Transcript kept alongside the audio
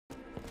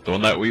The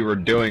one that we were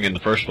doing in the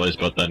first place,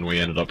 but then we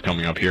ended up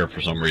coming up here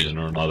for some reason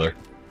or another.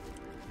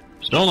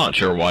 Still not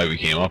sure why we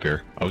came up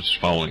here. I was just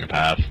following a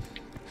path.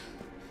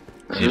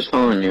 I'm just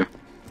following you.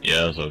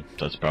 Yeah, so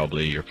that's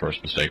probably your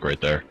first mistake right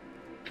there.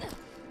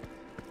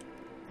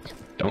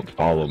 Don't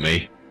follow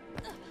me.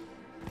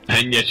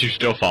 And yet you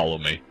still follow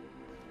me.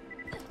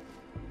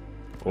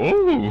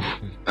 Ooh!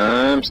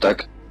 I'm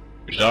stuck.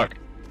 You're stuck?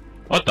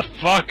 What the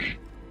fuck?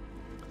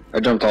 I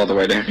jumped all the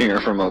way down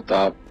here from up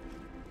top.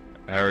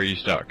 How are you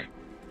stuck?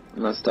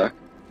 I'm not stuck.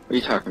 What are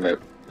you talking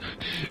about?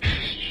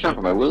 Talking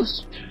about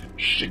Willis?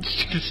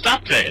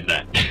 Stop saying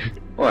that!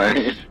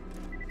 Why?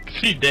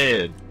 He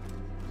dead.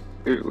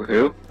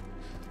 Who?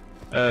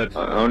 I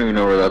don't even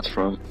know where that's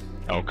from.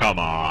 Oh, come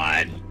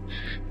on!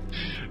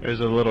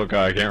 There's a little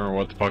guy, I can't remember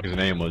what the fuck his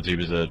name was. He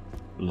was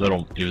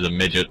a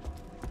midget,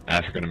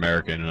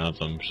 African-American, and on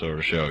some sort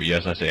of show.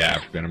 Yes, I say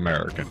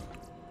African-American.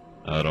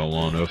 I don't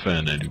want to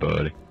offend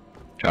anybody.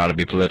 Try to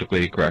be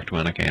politically correct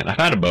when I can. I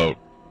found a boat.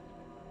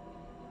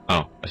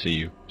 Oh, I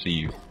see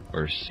you.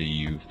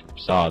 You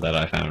saw that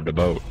I found a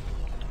boat.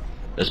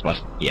 This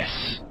bus.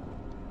 Yes.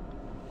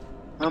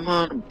 I'm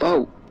on a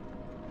boat.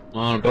 I'm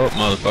on a boat,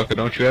 motherfucker.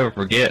 Don't you ever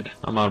forget.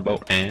 I'm on a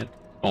boat, and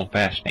going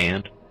fast,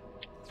 and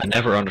I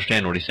never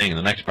understand what he's saying in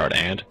the next part,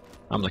 and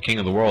I'm the king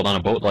of the world on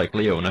a boat like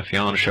Leo, and if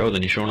you're on a show,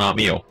 then you show not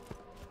me.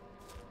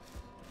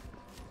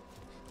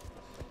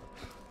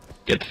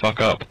 Get the fuck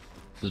up.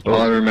 This boat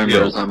All I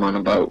remember is I'm on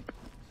a boat.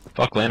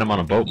 Fuck land, I'm on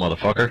a boat,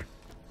 motherfucker.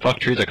 Fuck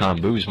trees, I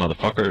can't booze,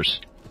 motherfuckers.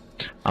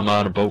 I'm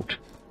on a boat.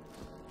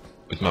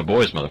 With my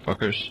boys,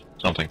 motherfuckers.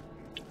 Something.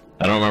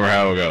 I don't remember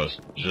how it goes.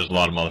 It's just a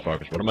lot of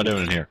motherfuckers. What am I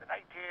doing in here? The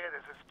night here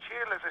is as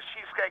chill as a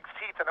cheesecake's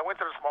teeth in a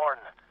winter's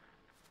morn.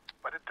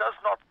 But it does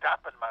not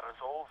dampen my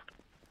resolve.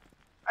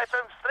 I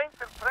found strength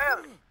in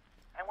prayer,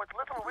 and with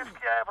little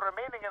whiskey I have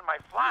remaining in my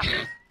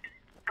flask.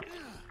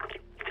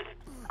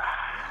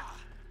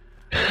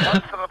 The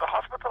monster of the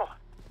hospital.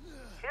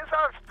 His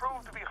arms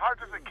proved to be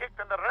harder to kick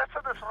than the rest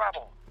of this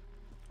rabble.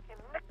 He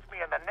nicked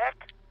me in the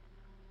neck.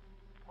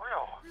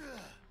 Well,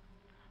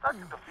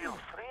 starting to feel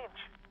strange.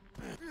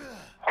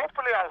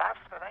 Hopefully I'll last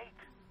the night.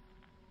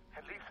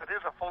 At least it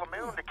is a full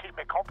moon to keep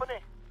me company.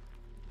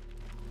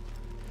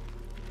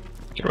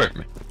 Get away from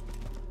me.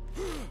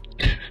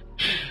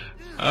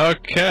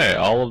 Okay,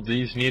 all of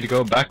these need to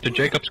go back to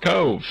Jacob's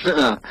Cove.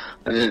 I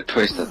did it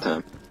twice that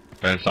time.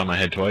 Bounced on my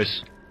head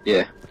twice?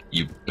 Yeah.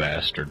 You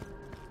bastard.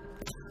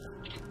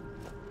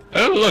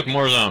 Oh, look,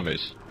 more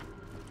zombies.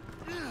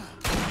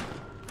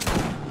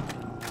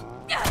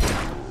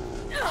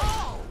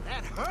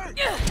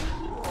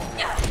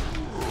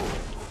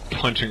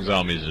 Punching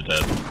zombies to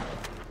death.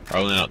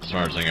 Probably not the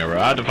smartest thing ever.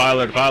 Ah,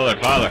 defiler.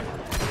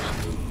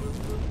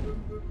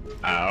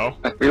 Ow.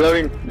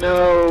 Reloading.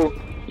 No!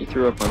 He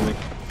threw up on me.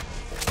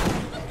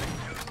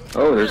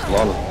 Oh, there's a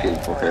lot of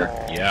people here.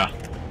 Yeah.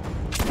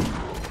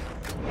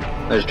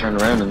 I just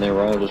turned around and they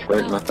were all just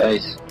right in my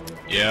face.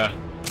 Yeah.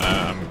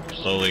 I'm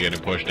slowly getting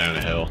pushed down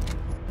a hill.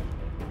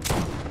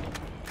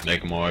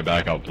 Making my way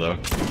back up, though.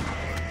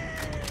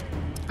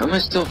 How am I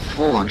still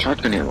full on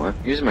shotgun ammo? I'm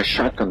using my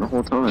shotgun the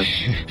whole time.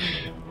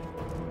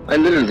 I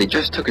literally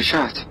just took a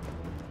shot.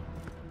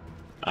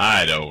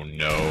 I don't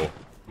know.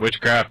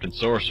 Witchcraft and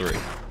sorcery.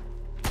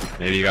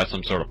 Maybe you got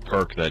some sort of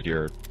perk that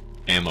your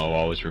ammo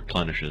always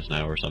replenishes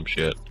now or some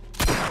shit.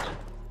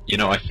 You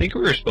know, I think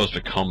we were supposed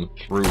to come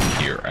through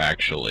here,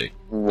 actually.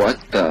 What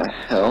the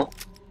hell?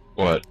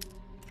 What?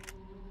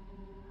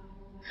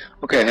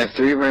 Okay, I have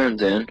 3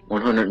 rounds in,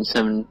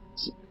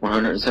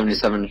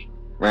 177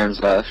 rounds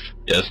left.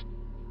 Yes.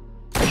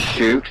 I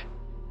shoot.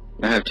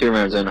 I have 2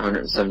 rounds in,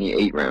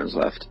 178 rounds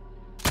left.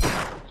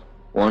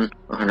 1,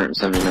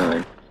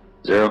 179.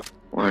 0,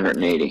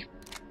 180.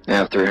 I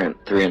have 3 and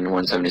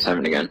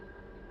 177 again.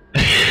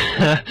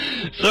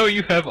 So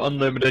you have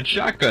unlimited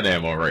shotgun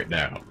ammo right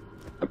now.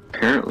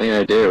 Apparently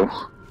I do.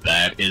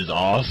 That is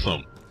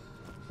awesome.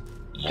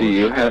 Do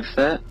you have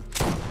that?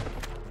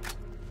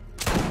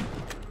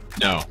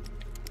 No.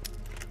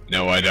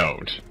 No, I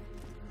don't.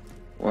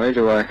 Why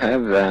do I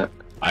have that?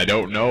 I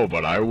don't know,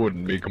 but I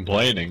wouldn't be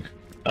complaining.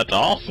 That's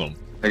awesome.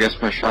 I guess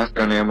my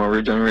shotgun ammo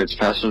regenerates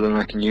faster than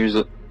I can use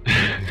it.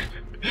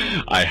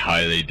 I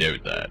highly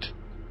doubt that.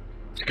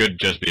 It could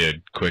just be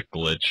a quick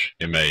glitch.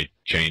 It may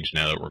change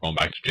now that we're going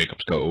back to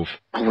Jacob's Cove.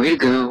 Oh, way to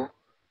go.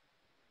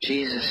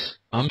 Jesus.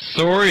 I'm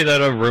sorry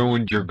that I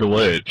ruined your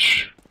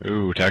glitch.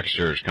 Ooh,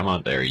 textures. Come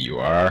on, there you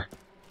are.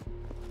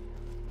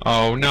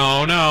 Oh,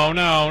 no.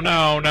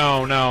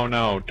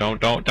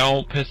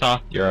 Don't piss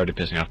off. You're already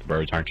pissing off the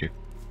birds, aren't you?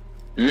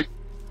 Hmm?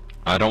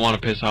 I don't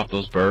want to piss off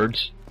those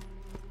birds.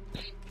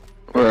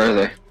 Where are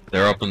they?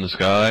 They're up in the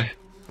sky.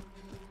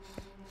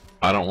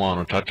 I don't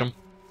want to touch them.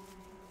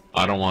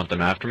 I don't want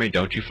them after me.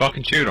 Don't you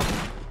fucking shoot them.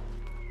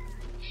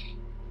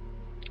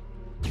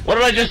 What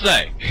did I just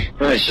say?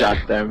 I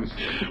shot them.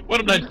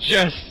 What did I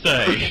just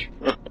say?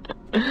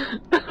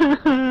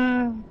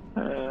 I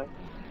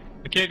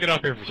can't get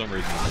up here for some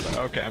reason.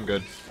 Okay, I'm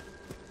good.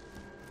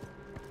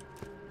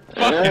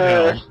 Fucking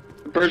hell.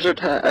 The birds are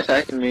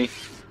attacking me.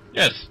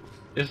 Yes.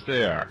 Yes,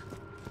 they are.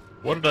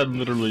 What did I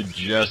literally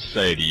just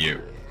say to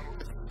you?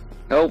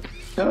 Help!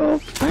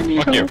 Help! I need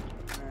Fuck help! you.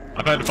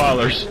 I've had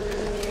defilers.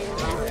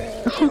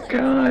 Oh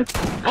god!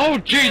 Oh,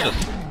 Jesus!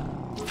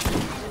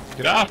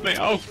 Get off me!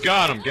 Oh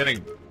god,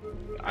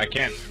 I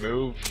can't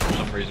move for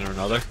some reason or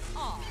another.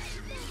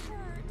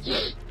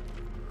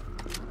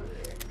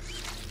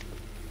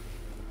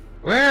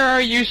 Where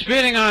are you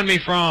spitting on me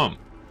from?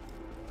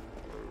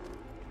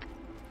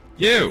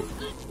 You!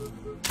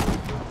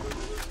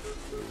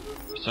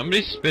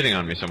 Somebody's spitting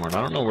on me somewhere, and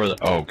I don't know where the—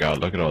 oh god,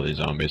 look at all these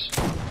zombies.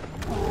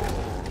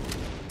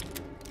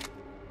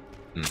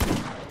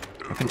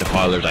 Fucking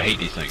defilers, I hate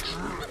these things.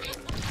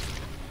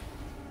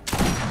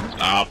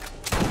 Stop.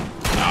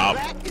 Stop.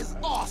 That is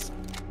awesome.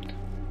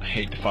 I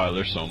hate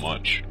defilers so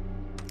much.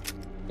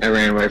 I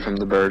ran away from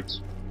the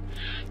birds.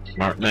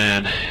 Smart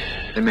man.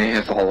 They may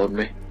have followed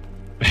me.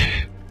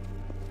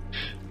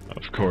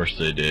 Of course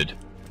they did.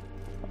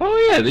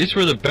 Oh yeah, these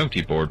were the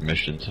bounty board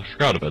missions. I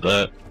forgot about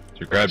that. So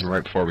we grabbed them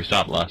right before we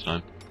stopped last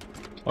time.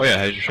 Oh yeah,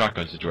 how's your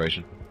shotgun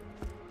situation?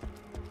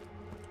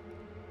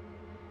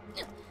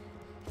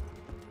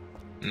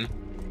 Hmm?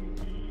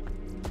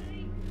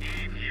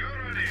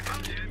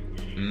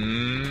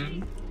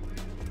 Hmm?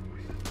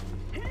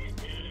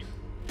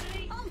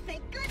 Oh,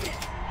 thank goodness!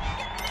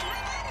 Get the hell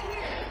out of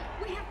here!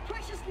 We have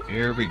precious little—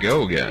 Here we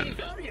go again.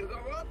 Before you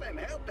go up and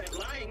help that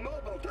lying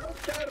mobile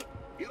toaster,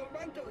 you'll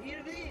want to hear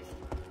these.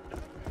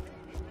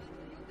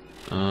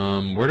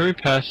 Where do we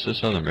pass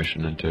this other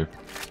mission into?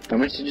 How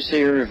much did you say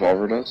your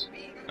revolver does?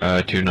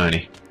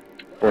 290.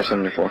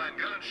 474.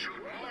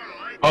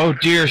 Oh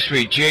dear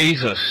sweet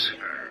Jesus!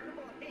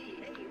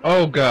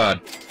 Oh god.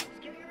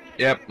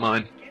 Yep,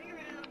 mine.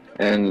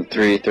 And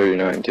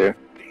 339 too.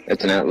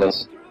 It's an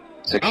Atlas.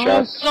 6 Oh,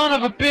 shots. son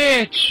of a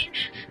bitch!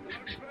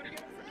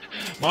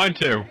 Mine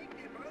too.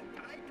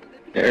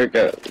 There it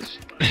goes.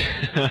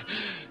 There's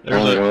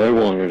Oh, I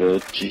wanted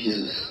it.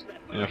 Jesus.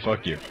 Yeah,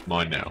 fuck you.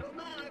 Mine now.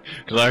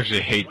 Because I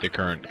actually hate the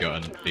current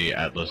gun, the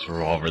Atlas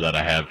revolver that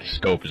I have. The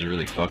scope is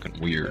really fucking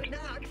weird.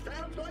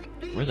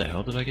 Where the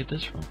hell did I get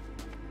this from?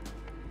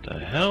 The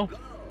hell?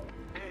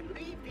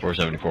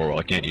 474. Well,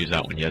 I can't use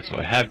that one yet, so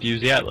I have to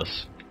use the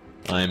Atlas.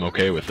 I am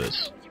okay with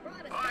this.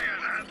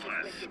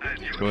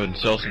 Let's go ahead and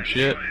sell some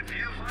shit.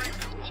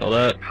 Sell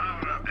that.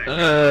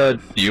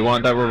 Do you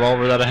want that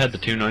revolver that I had, the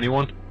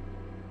 291?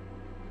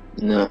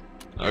 No.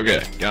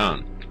 Okay,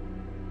 gone.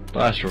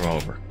 Blast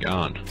revolver,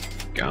 gone.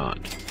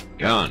 Gone.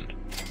 Gone.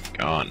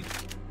 Gone.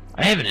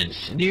 I have an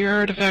incendiary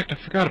artifact, I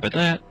forgot about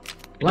that.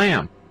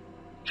 Blam!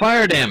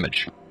 Fire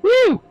damage!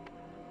 Woo!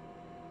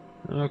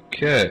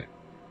 Okay.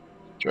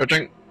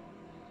 Charging.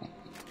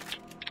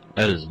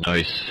 That is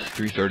nice.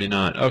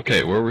 339.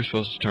 Okay, where are we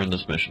supposed to turn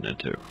this mission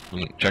into? I'm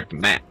gonna check the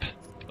map.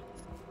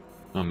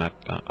 No map.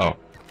 Oh,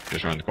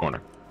 just around the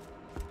corner.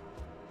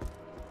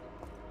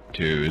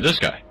 To this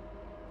guy.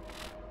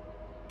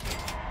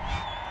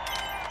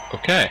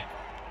 Okay.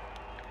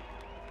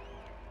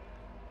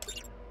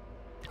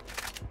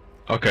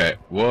 Okay,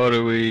 what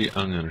do we—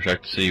 I'm gonna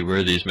check to see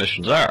where these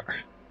missions are.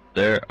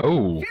 There—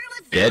 oh,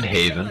 Fearless Dead Zombie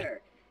Haven.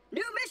 Killer.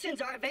 New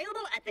missions are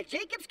available at the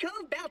Jacobs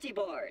Cove bounty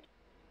board.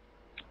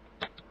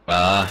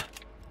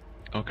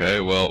 Okay,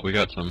 well, we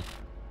got a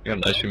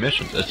nice few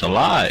missions. It's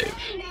alive!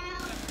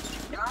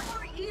 No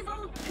more evil,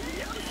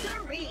 no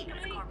siree.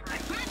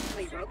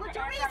 Practically Robo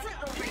Teresa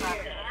over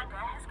here.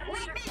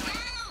 Let me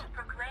out!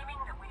 proclaiming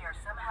that we are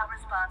somehow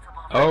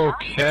responsible for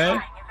Okay.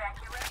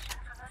 evacuation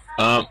from the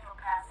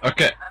site.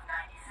 Okay.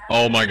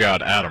 Oh my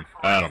god, Adam.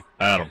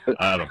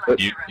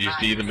 You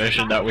see the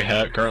mission that we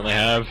currently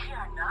have?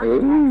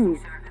 Ooh.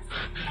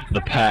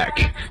 The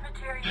pack.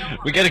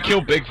 We gotta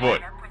kill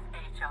Bigfoot.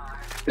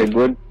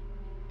 Bigwood?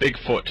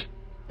 Bigfoot.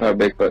 Oh,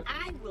 Bigfoot.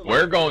 I will—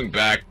 We're going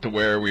back to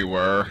where we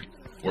were.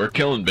 We're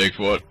killing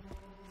Bigfoot.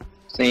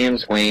 Sam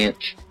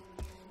Squanch.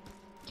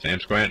 Sam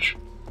Squanch.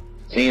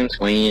 Sam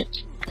Squanch.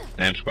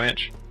 Sam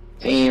Squanch.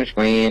 Sam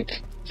Squanch.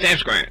 Sam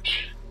Squanch.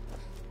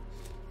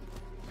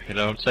 You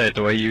don't say it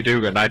the way you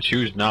do, and I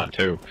choose not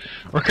to.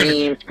 We're gonna—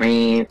 Sam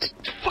Squanch.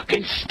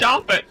 fucking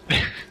stop it!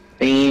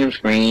 Sam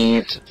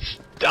Squanch.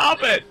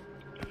 Stop it!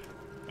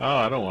 Oh,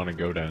 I don't want to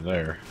go down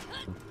there.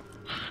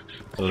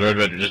 So I'd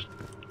rather just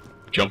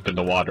jump in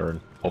the water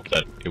and hope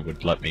that it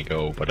would let me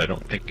go, but I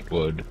don't think it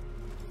would.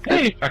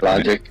 Hey!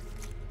 Logic.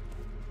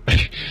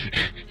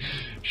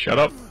 Shut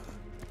up.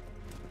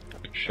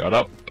 Shut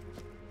up.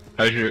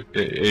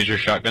 Is your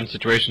shotgun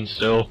situation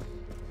still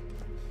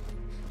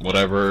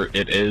whatever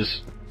it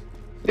is?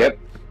 Yep.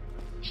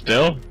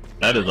 Still?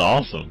 That is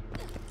awesome.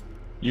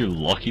 You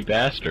lucky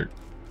bastard.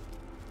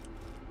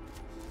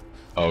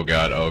 Oh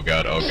god, oh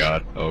god, oh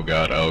god, oh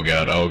god, oh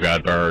god, oh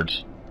god,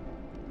 birds.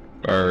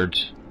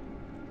 Birds.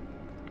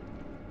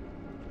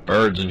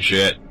 Birds and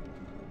shit.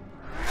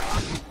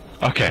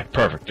 Okay,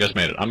 perfect. Just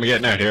made it. I'm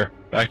getting out here.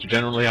 Back to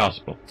General Lee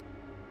Hospital.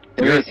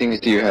 How many things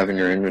do you have in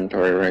your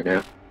inventory right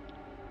now?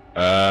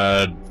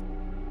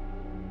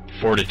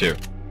 42.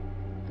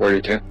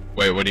 42.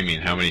 Wait, what do you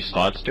mean? How many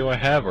slots do I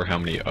have, or how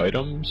many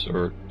items,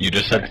 or you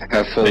just said—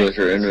 How full is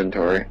your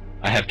inventory?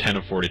 I have 10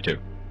 of 42.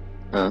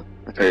 Huh.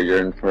 I figured your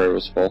inventory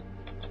was full.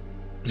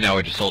 No,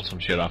 I just sold some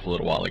shit off a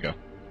little while ago.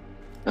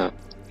 Oh.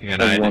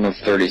 And That's one of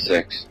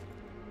 36.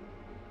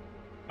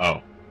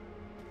 Oh.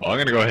 Well, I'm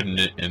gonna go ahead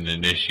and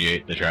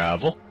initiate the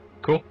travel.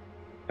 Cool.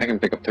 I can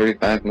pick up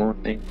 35 more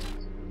things.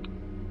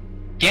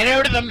 Get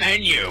out of the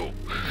menu!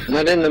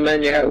 Not in the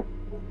menu.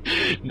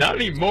 Not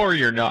anymore,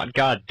 you're not,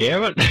 god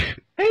damn it.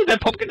 Hey,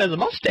 that pumpkin has a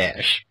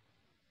mustache.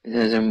 It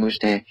has a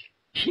mustache.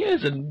 He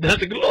has a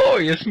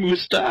glorious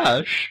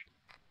mustache.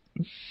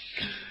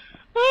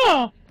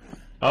 Oh.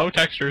 Oh,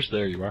 textures,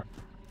 there you are.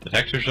 The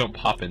textures don't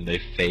pop in, they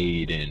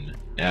fade in.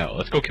 Now,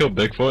 let's go kill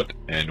Bigfoot,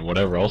 and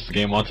whatever else the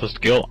game wants us to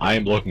kill. I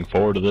am looking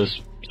forward to this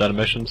set of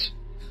missions.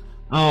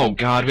 Oh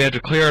god, we have to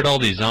clear out all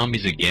these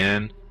zombies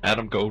again.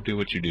 Adam, go do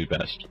what you do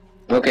best.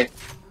 Okay.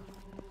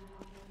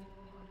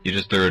 You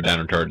just threw it down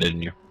a turret,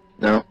 didn't you?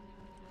 No.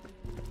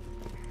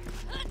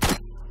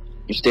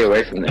 You stay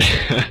away from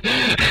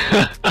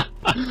that.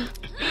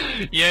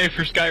 Yay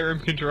for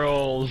Skyrim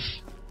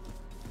controls!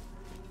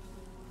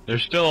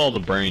 There's still all the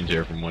brains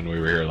here from when we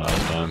were here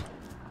last time.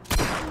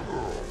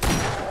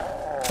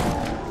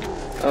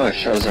 Oh, it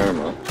shows arm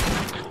off.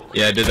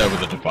 Yeah, I did that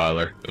with a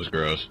defiler. It was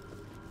gross.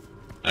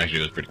 Actually,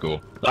 it was pretty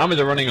cool. Zombies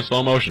are running in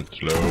slow motion.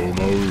 Slow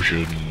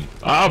motion.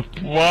 Ah,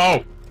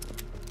 whoa!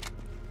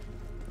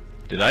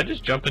 Did I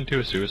just jump into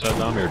a suicide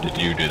zombie, or did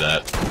you do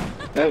that?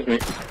 That was me.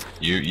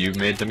 You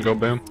made them go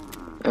boom?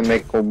 I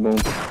make go boom.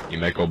 You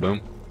make go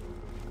boom?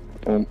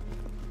 Boom.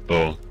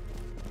 Boom.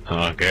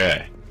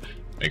 Okay.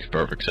 Makes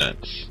perfect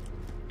sense.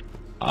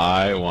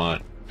 I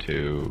want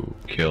to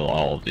kill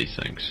all of these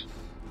things.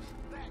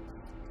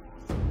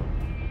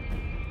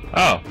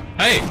 Oh,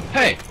 hey,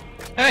 hey,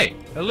 hey,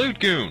 a loot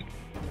goon.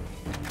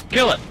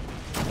 Kill it.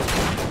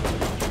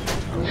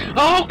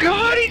 Oh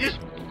god, he just,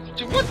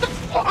 what the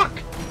fuck?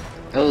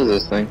 Hell is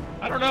this thing?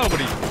 I don't know, but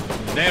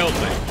he nailed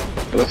me.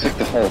 It looks like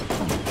the Hulk.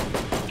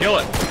 Kill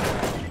it.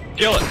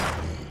 Kill it.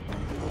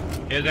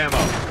 Here's ammo.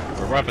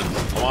 Or weapons.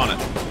 I want it.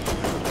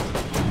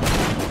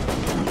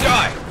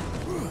 Die!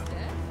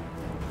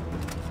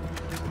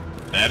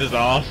 That is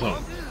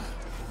awesome.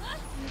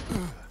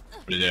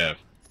 What did you have?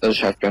 That's a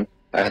shotgun.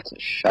 That's a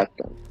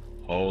shotgun.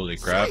 Holy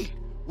crap.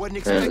 Wasn't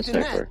And a expecting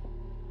that. sniper.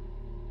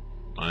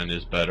 Mine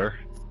is better.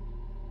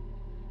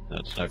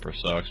 That sniper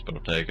sucks, but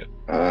I'll take it.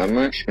 I'm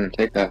actually gonna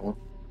take that one.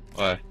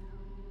 Why?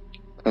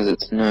 Because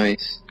it's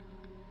nice.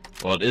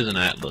 Well, it is an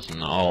Atlas,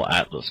 and all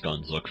Atlas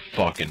guns look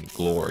fucking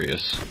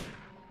glorious.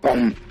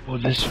 Boom. Well,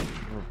 this...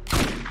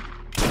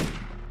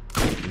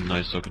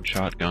 Nice looking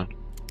shotgun.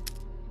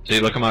 See,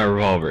 look at my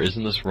revolver.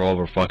 Isn't this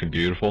revolver fucking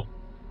beautiful?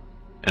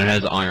 And it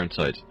has iron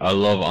sights. I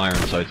love iron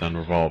sights on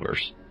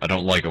revolvers. I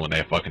don't like it when they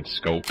have fucking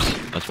scopes.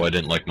 That's why I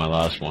didn't like my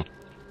last one.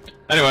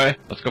 Anyway,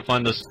 let's go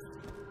find this...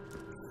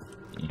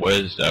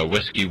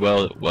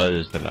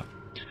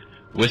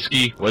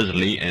 Whiskey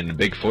Wesley and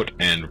Bigfoot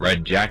and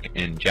Red Jack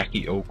and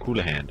Jackie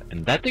O'Coolahan.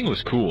 And that thing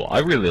was cool. I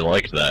really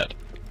liked that.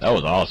 That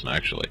was awesome,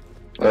 actually.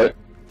 What?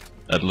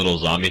 That little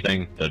zombie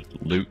thing, that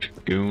loot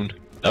goon.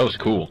 That was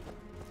cool.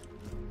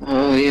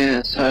 Oh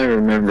yes, I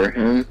remember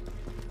him.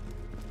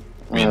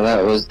 mean- Oh,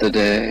 that was the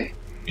day.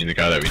 You mean the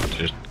guy that we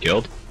just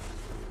killed?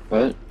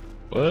 What?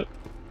 What?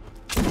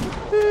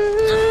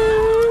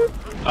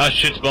 Ah,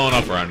 shit's blowing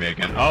up around me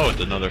again. Oh, it's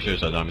another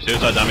suicide zombie.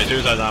 Suicide zombie,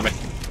 suicide zombie.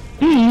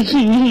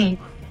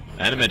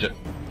 And a midget.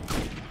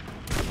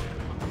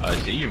 I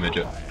see you,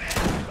 midget.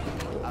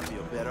 I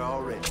feel better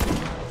already.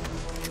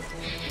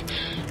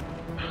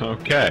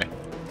 Okay.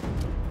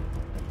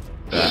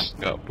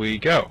 Back up we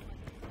go.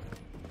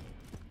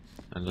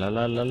 La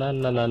la la la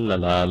la la la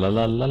la la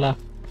la la la.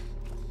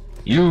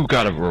 You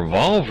got a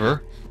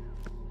revolver?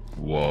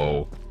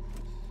 Whoa.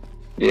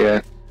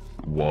 Yeah,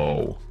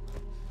 Whoa.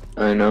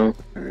 I know.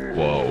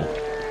 Whoa.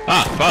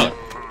 Ah, Father!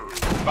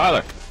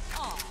 Father!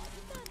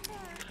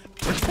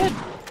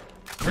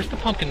 Where's the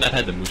pumpkin that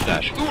had the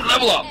mustache? Ooh,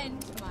 level up!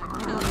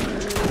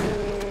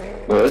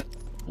 What?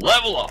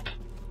 Level up!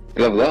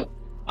 You leveled up?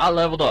 I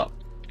leveled up.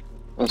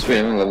 Oh sweet,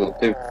 I'm level up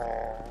too.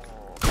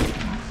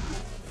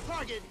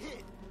 Target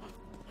hit.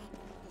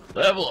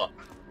 Level up.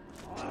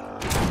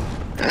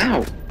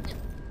 Ow!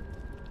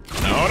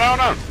 No, no,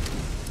 no!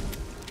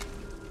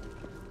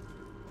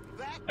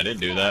 I didn't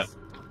do that.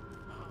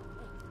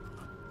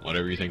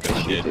 Whatever you think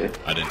that you did,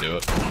 I didn't do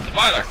it.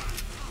 Father!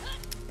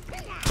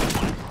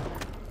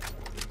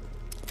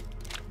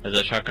 How's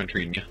that shotgun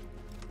treating you?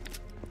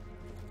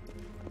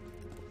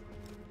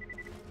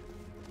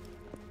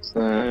 It's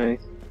nice.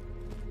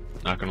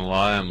 Not gonna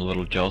lie, I'm a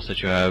little jealous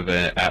that you have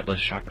an Atlas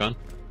shotgun.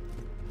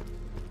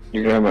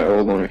 You can have my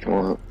old one if you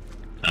want.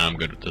 I'm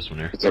good with this one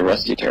here. It's a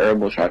rusty,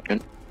 terrible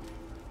shotgun.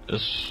 The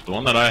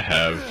one that I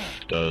have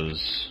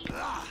does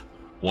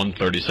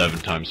 137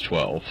 times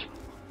 12.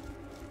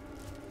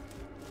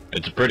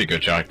 It's a pretty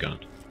good shotgun.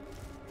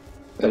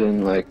 I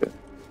didn't like it.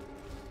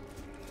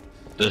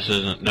 This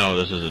isn't, no,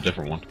 this is a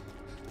different one.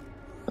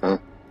 Oh.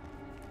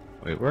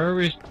 Wait, where are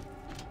we?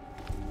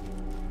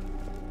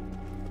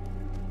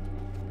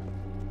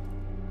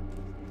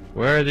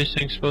 Where are these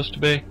things supposed to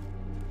be?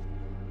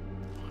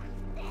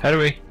 How do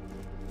we?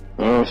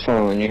 Oh, I was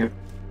following you.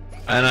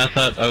 And I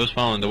thought I was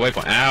following the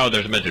waypoint. Ow,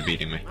 there's a midget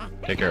beating me.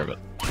 Take care of it.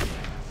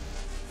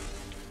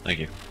 Thank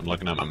you. I'm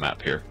looking at my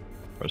map here.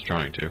 I was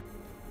trying to.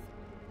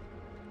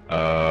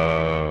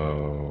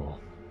 Oh.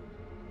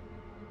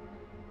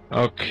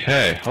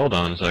 Okay, hold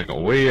on a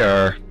second. We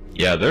are...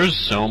 Yeah, there's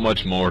so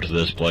much more to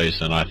this place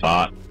than I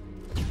thought.